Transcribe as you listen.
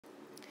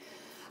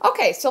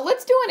Okay, so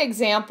let's do an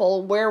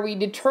example where we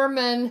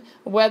determine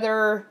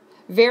whether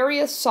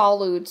various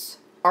solutes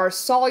are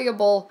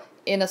soluble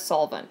in a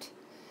solvent.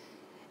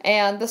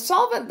 And the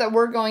solvent that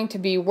we're going to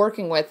be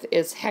working with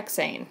is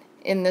hexane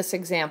in this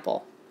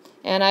example.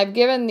 And I've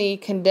given the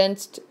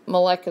condensed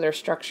molecular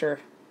structure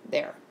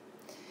there.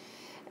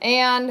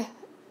 And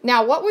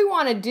now what we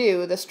want to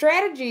do, the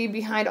strategy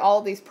behind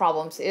all these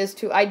problems, is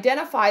to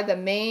identify the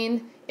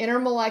main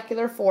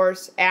intermolecular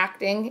force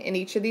acting in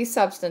each of these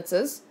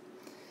substances.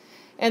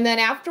 And then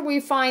after we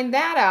find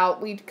that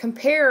out, we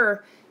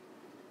compare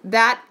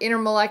that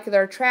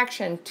intermolecular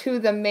attraction to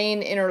the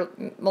main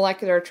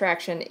intermolecular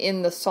attraction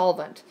in the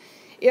solvent.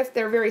 If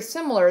they're very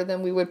similar,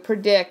 then we would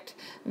predict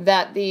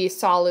that the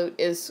solute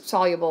is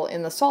soluble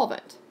in the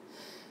solvent.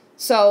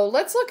 So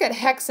let's look at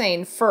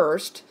hexane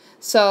first.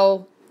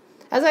 So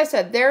as I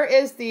said, there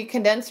is the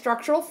condensed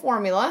structural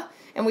formula,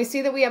 and we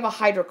see that we have a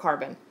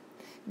hydrocarbon.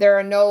 There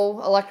are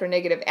no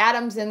electronegative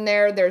atoms in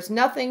there. There's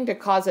nothing to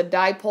cause a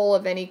dipole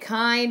of any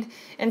kind.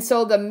 And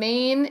so the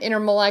main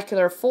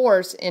intermolecular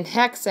force in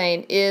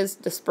hexane is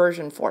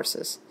dispersion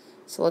forces.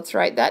 So let's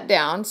write that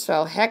down.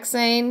 So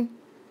hexane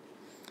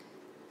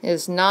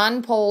is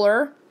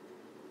nonpolar,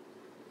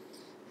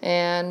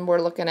 and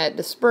we're looking at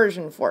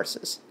dispersion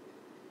forces.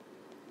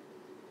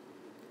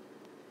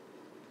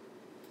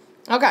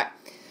 Okay,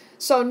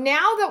 so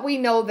now that we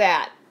know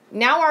that,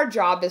 now our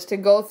job is to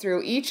go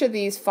through each of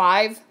these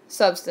 5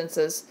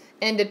 substances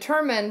and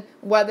determine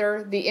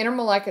whether the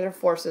intermolecular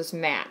forces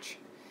match.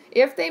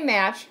 If they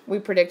match, we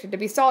predict it to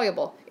be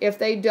soluble. If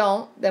they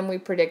don't, then we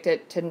predict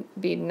it to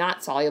be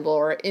not soluble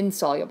or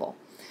insoluble.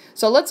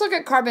 So let's look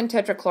at carbon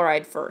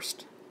tetrachloride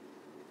first.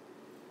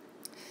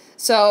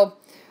 So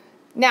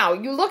now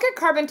you look at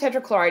carbon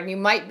tetrachloride and you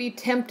might be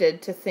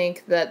tempted to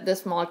think that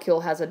this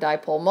molecule has a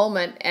dipole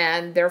moment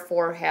and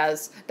therefore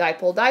has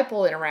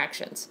dipole-dipole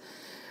interactions.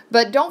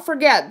 But don't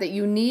forget that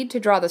you need to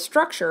draw the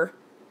structure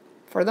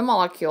for the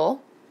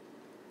molecule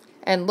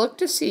and look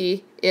to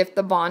see if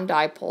the bond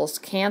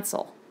dipoles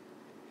cancel.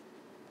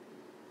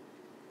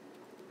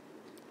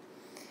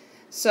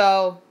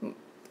 So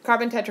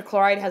carbon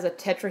tetrachloride has a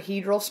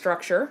tetrahedral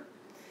structure,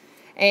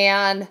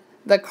 and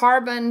the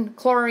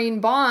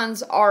carbon-chlorine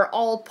bonds are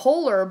all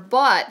polar,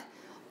 but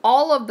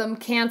all of them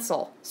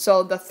cancel.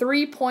 So the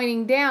 3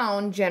 pointing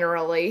down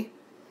generally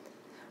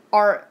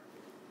are,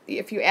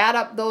 if you add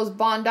up those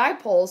bond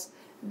dipoles,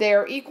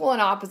 they're equal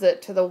and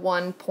opposite to the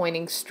one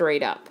pointing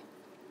straight up.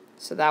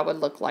 So that would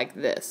look like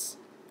this.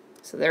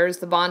 So there's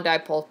the bond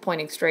dipole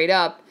pointing straight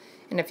up,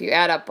 and if you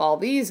add up all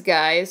these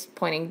guys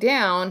pointing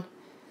down,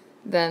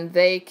 then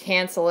they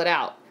cancel it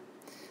out.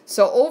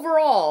 So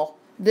overall,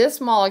 this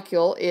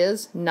molecule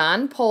is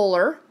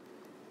nonpolar,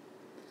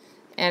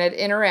 and it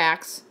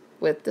interacts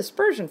with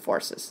dispersion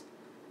forces.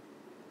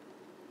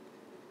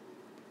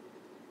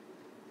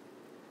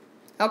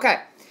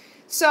 Okay,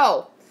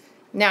 so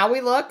now we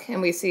look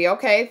and we see,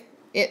 okay,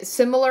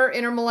 similar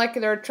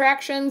intermolecular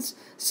attractions,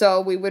 so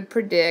we would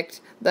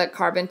predict that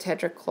carbon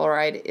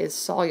tetrachloride is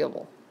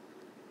soluble.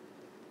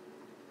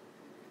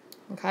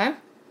 Okay,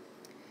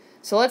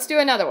 so let's do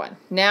another one.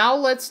 Now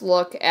let's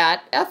look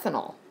at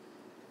ethanol.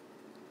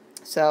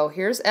 So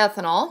here's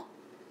ethanol.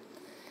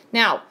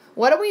 Now,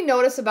 what do we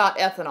notice about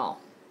ethanol?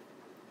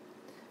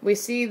 We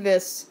see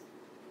this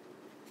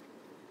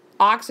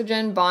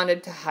oxygen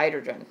bonded to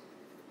hydrogen.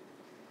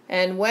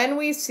 And when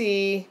we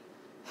see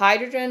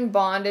hydrogen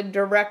bonded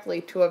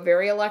directly to a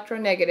very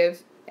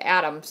electronegative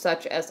atom,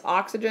 such as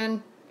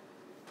oxygen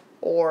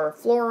or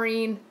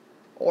fluorine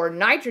or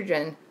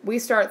nitrogen, we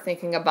start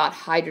thinking about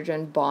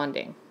hydrogen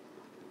bonding.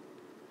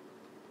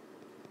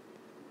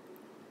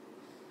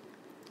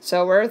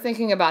 So we're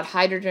thinking about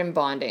hydrogen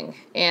bonding,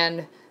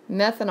 and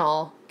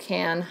methanol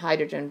can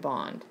hydrogen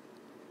bond.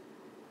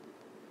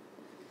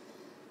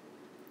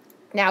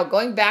 Now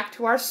going back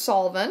to our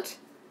solvent,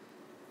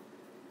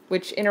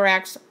 which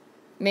interacts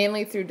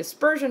mainly through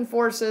dispersion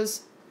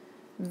forces,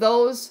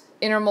 those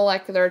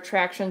intermolecular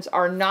attractions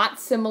are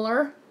not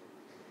similar,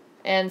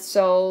 and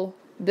so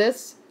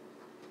this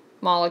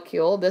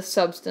molecule, this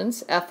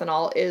substance,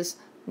 ethanol, is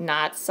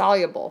not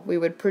soluble. We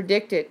would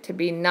predict it to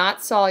be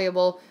not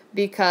soluble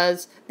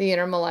because the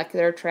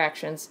intermolecular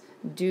attractions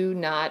do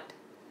not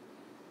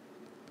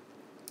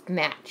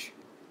match.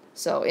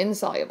 So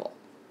insoluble.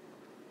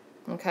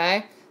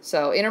 Okay?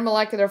 So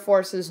intermolecular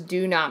forces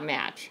do not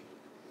match.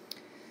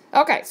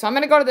 Okay, so I'm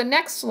going to go to the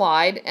next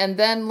slide, and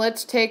then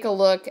let's take a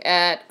look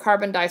at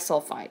carbon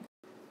disulfide.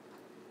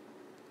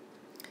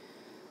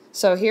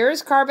 So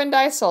here's carbon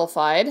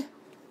disulfide,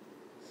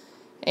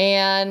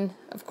 and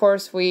of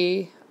course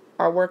we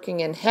are working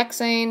in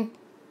hexane,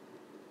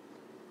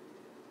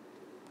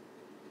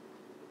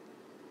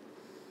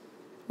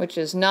 which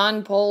is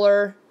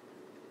nonpolar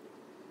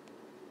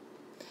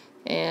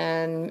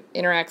and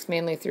interacts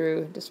mainly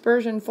through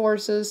dispersion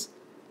forces.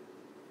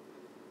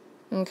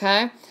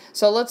 Okay,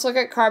 so let's look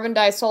at carbon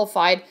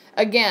disulfide.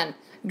 Again,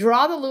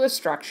 draw the Lewis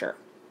structure.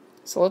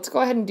 So let's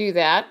go ahead and do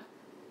that.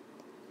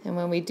 And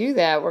when we do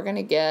that, we're going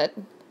to get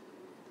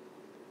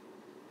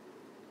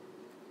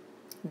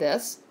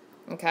this.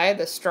 okay,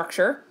 the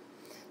structure.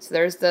 So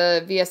there's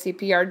the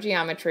VSEPR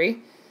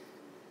geometry.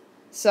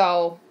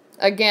 So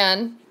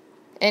again,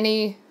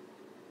 any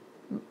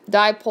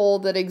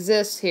dipole that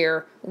exists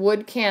here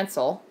would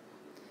cancel.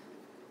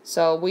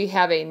 So we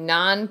have a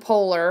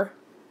nonpolar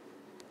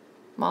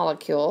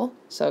molecule.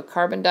 So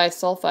carbon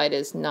disulfide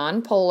is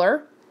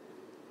nonpolar.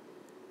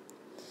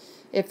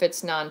 If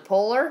it's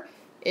nonpolar,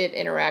 it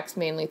interacts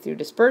mainly through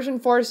dispersion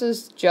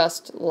forces,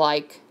 just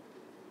like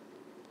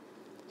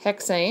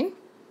hexane.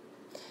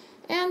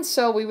 And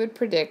so we would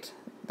predict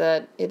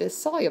that it is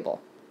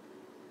soluble.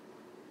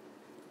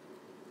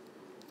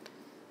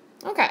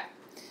 Okay,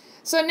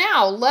 so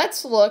now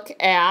let's look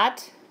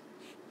at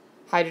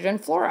hydrogen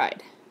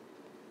fluoride.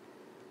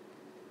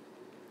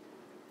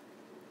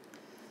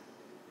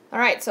 All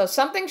right, so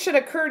something should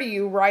occur to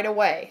you right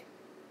away.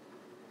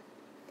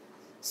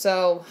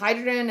 So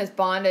hydrogen is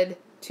bonded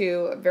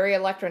to a very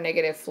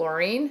electronegative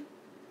fluorine.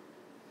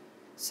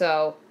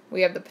 So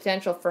we have the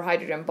potential for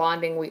hydrogen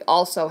bonding. We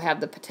also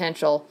have the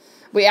potential,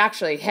 we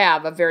actually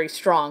have a very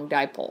strong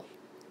dipole.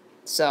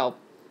 So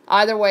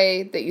either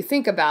way that you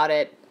think about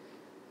it,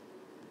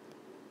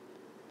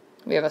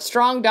 we have a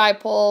strong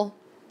dipole,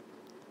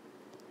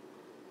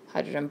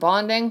 hydrogen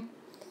bonding.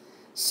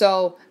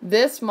 So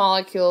this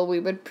molecule we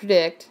would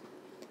predict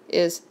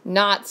is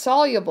not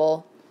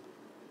soluble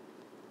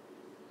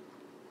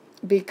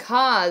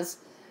because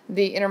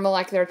the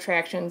intermolecular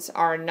attractions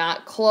are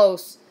not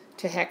close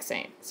to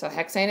hexane. So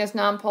hexane is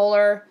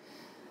nonpolar,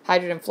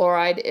 hydrogen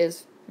fluoride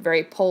is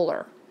very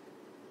polar,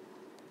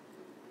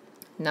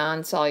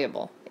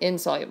 non-soluble,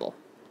 insoluble.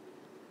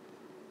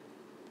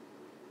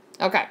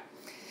 Okay,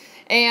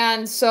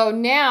 and so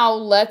now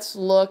let's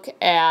look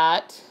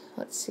at,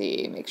 let's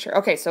see, make sure.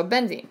 Okay, so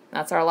benzene,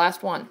 that's our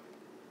last one.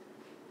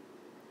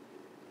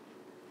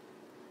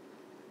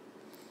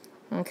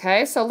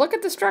 Okay, so look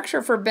at the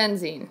structure for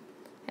benzene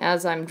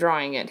as I'm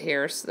drawing it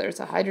here. So there's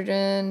a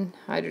hydrogen,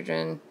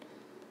 hydrogen.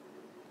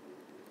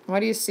 What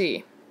do you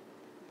see?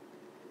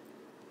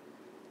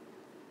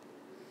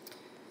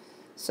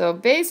 So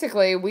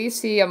basically we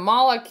see a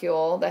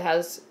molecule that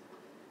has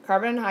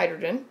carbon and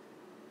hydrogen.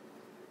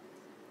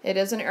 It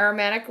is an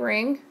aromatic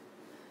ring,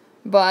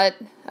 but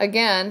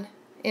again,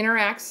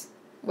 interacts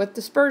with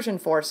dispersion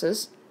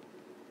forces.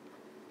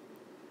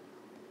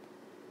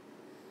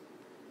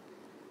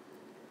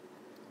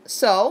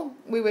 So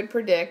we would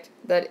predict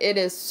that it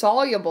is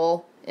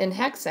soluble in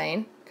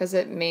hexane because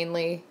it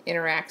mainly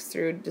interacts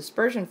through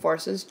dispersion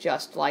forces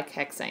just like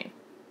hexane.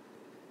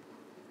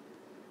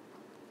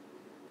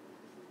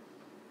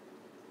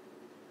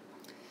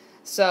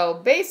 So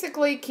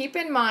basically keep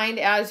in mind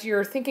as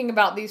you're thinking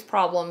about these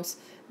problems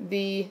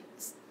the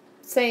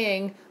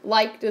saying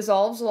like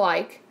dissolves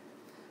like.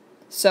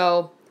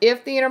 So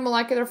if the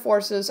intermolecular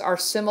forces are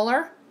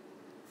similar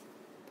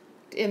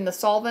in the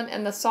solvent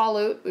and the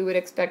solute, we would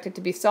expect it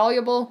to be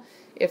soluble.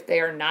 If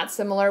they are not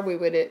similar, we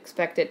would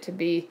expect it to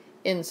be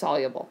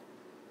insoluble.